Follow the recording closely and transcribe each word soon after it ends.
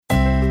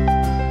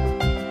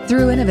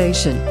Through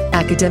innovation,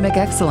 academic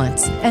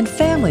excellence, and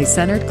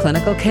family-centered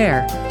clinical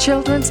care,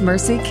 Children's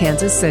Mercy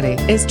Kansas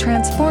City is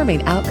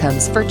transforming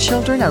outcomes for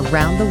children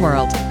around the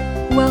world.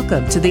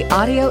 Welcome to the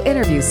audio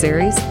interview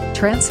series,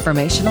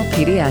 Transformational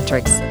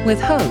Pediatrics, with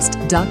host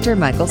Dr.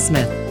 Michael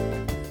Smith.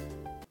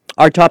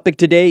 Our topic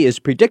today is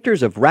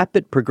predictors of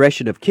rapid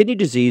progression of kidney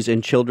disease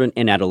in children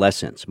and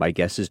adolescents. My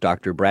guest is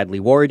Dr. Bradley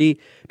Warady.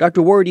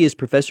 Dr. Warady is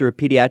professor of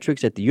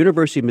pediatrics at the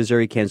University of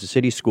Missouri Kansas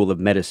City School of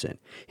Medicine.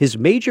 His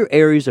major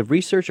areas of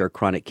research are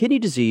chronic kidney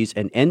disease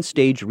and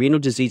end-stage renal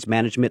disease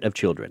management of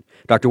children.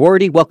 Dr.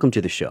 Warady, welcome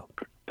to the show.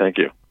 Thank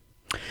you.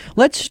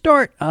 Let's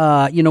start,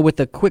 with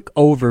a quick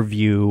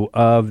overview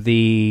of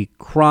the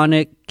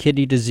chronic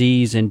kidney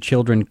disease in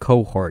children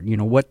cohort.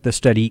 What the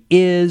study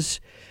is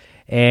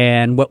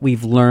and what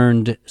we've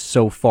learned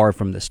so far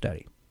from the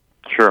study.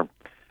 Sure.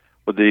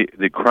 Well,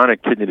 the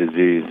chronic kidney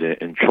disease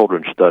in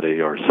children study,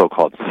 or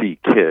so-called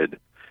C-KID,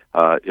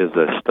 is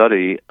a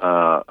study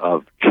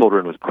of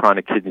children with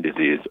chronic kidney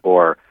disease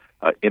or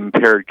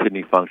impaired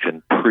kidney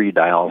function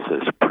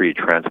pre-dialysis,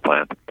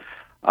 pre-transplant.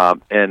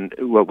 And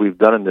what we've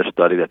done in this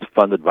study that's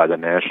funded by the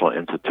National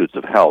Institutes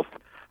of Health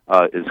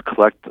is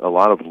collect a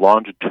lot of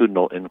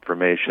longitudinal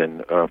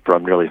information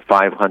from nearly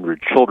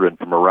 500 children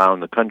from around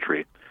the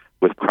country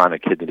with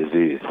chronic kidney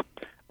disease.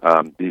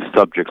 These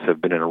subjects have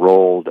been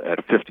enrolled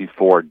at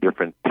 54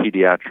 different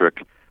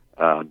pediatric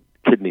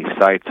kidney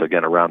sites,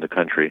 again, around the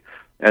country.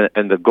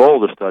 And the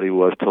goal of the study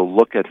was to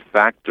look at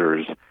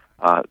factors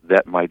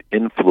that might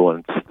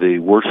influence the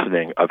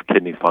worsening of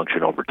kidney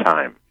function over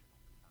time.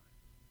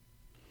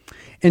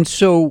 And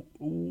so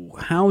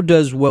how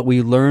does what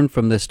we learn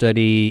from the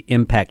study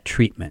impact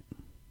treatment?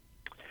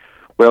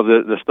 Well,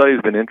 the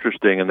study's been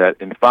interesting in that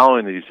in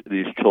following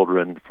these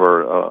children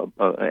for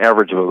an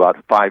average of about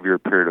a 5-year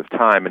period of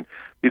time, and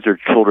these are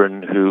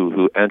children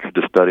who entered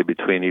the study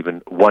between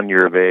even 1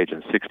 year of age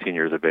and 16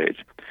 years of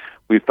age.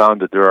 We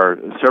found that there are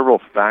several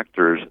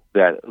factors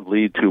that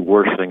lead to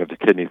worsening of the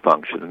kidney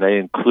function, and they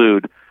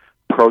include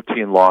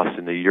protein loss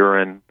in the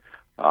urine,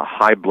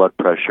 high blood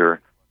pressure,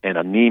 and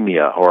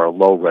anemia, or a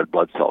low red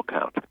blood cell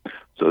count.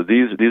 So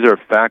these are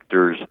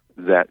factors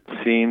that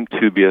seem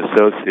to be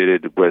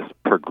associated with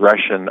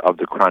progression of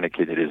the chronic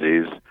kidney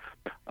disease.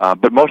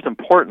 But most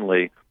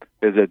importantly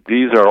is that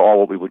these are all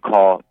what we would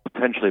call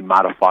potentially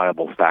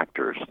modifiable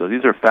factors. So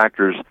these are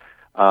factors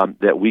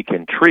that we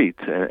can treat,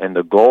 and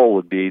the goal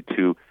would be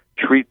to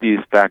treat these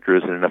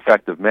factors in an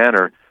effective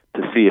manner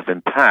to see if,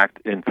 in fact,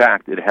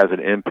 it has an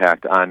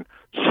impact on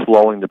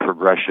slowing the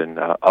progression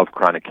of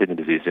chronic kidney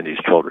disease in these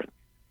children.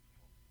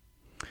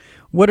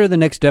 What are the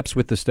next steps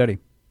with the study?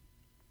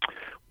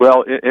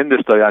 Well, in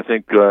this study, I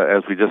think,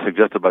 as we just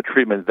suggested about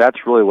treatment, that's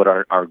really what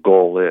our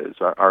goal is.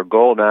 Our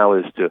goal now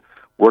is to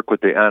work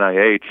with the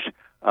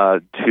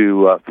NIH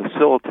to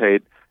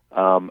facilitate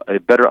a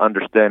better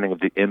understanding of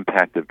the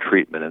impact of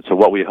treatment. And so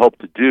what we hope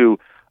to do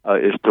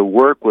is to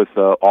work with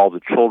all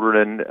the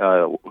children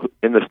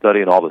in the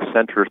study and all the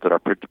centers that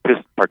are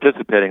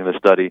participating in the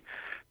study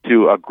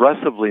to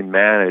aggressively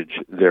manage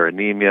their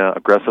anemia,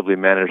 aggressively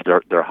manage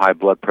their high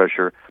blood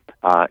pressure,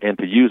 and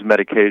to use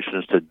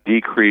medications to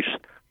decrease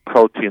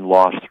protein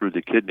loss through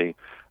the kidney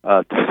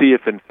to see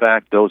if, in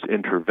fact, those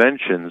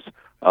interventions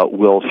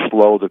will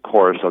slow the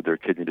course of their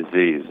kidney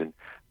disease.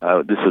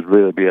 And this would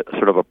really be a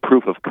sort of a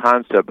proof of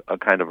concept, a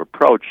kind of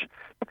approach,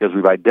 because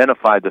we've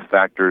identified the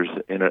factors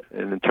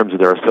in terms of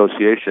their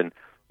association.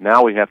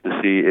 Now we have to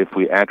see if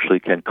we actually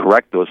can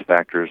correct those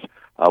factors.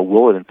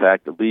 Will it, in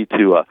fact, lead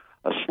to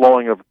a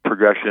slowing of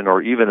progression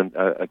or even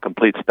a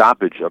complete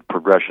stoppage of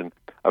progression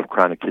of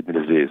chronic kidney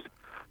disease?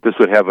 This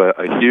would have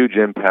a huge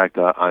impact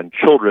on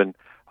children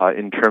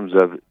in terms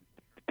of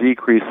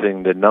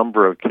decreasing the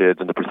number of kids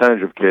and the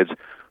percentage of kids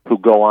who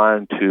go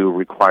on to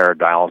require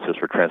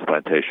dialysis or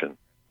transplantation.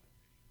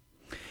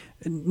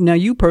 Now,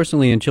 you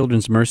personally in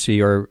Children's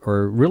Mercy are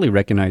really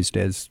recognized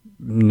as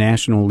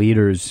national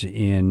leaders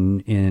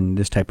in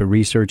this type of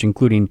research,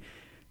 including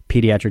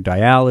pediatric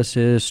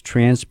dialysis,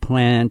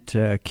 transplant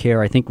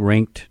care, I think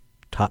ranked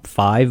top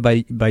 5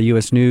 by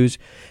U.S. News.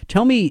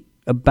 Tell me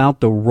about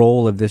the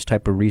role of this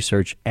type of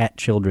research at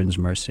Children's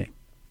Mercy.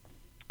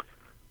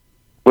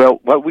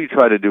 Well, what we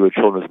try to do at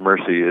Children's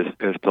Mercy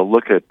is to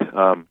look at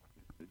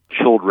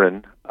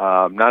children,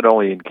 not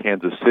only in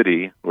Kansas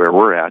City, where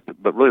we're at,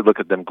 but really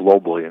look at them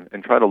globally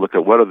and try to look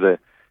at what are the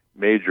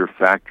major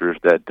factors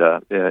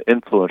that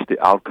influence the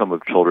outcome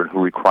of children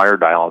who require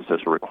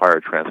dialysis or require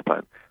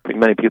transplant. I think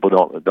many people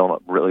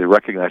don't really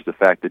recognize the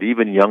fact that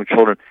even young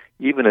children,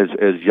 even as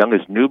young as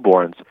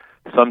newborns,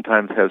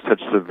 sometimes have such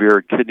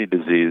severe kidney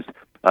disease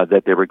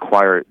that they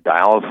require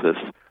dialysis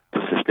to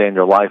sustain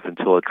their life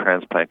until a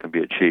transplant can be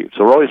achieved.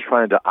 So we're always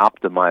trying to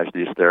optimize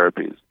these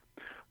therapies.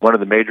 One of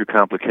the major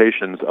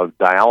complications of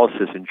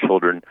dialysis in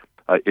children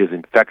is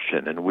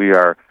infection, and we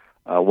are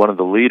one of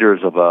the leaders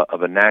of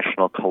a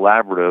national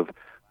collaborative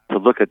to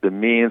look at the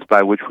means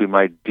by which we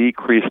might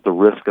decrease the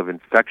risk of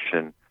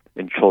infection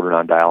in children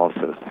on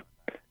dialysis.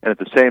 And at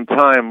the same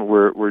time,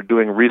 we're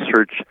doing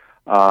research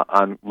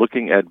on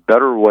looking at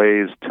better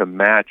ways to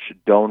match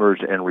donors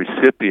and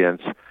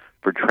recipients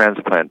for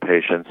transplant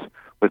patients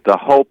with the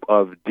hope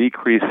of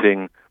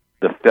decreasing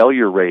the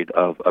failure rate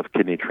of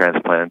kidney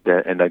transplant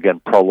and again,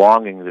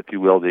 prolonging, if you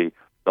will, the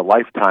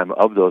lifetime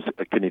of those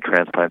kidney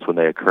transplants when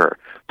they occur.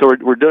 So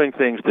we're doing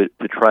things to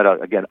try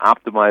to, again,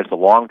 optimize the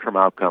long-term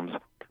outcomes,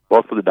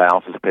 both for the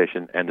dialysis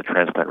patient and the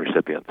transplant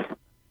recipients.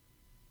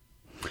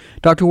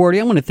 Dr. Wardy,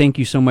 I want to thank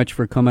you so much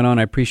for coming on.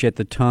 I appreciate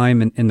the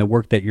time and the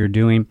work that you're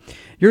doing.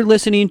 You're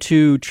listening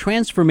to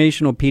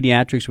Transformational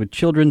Pediatrics with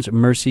Children's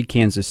Mercy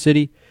Kansas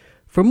City.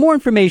 For more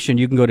information,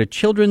 you can go to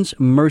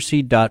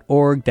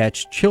childrensmercy.org.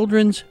 That's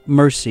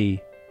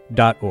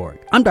childrensmercy.org.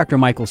 I'm Dr.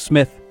 Michael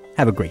Smith.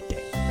 Have a great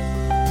day.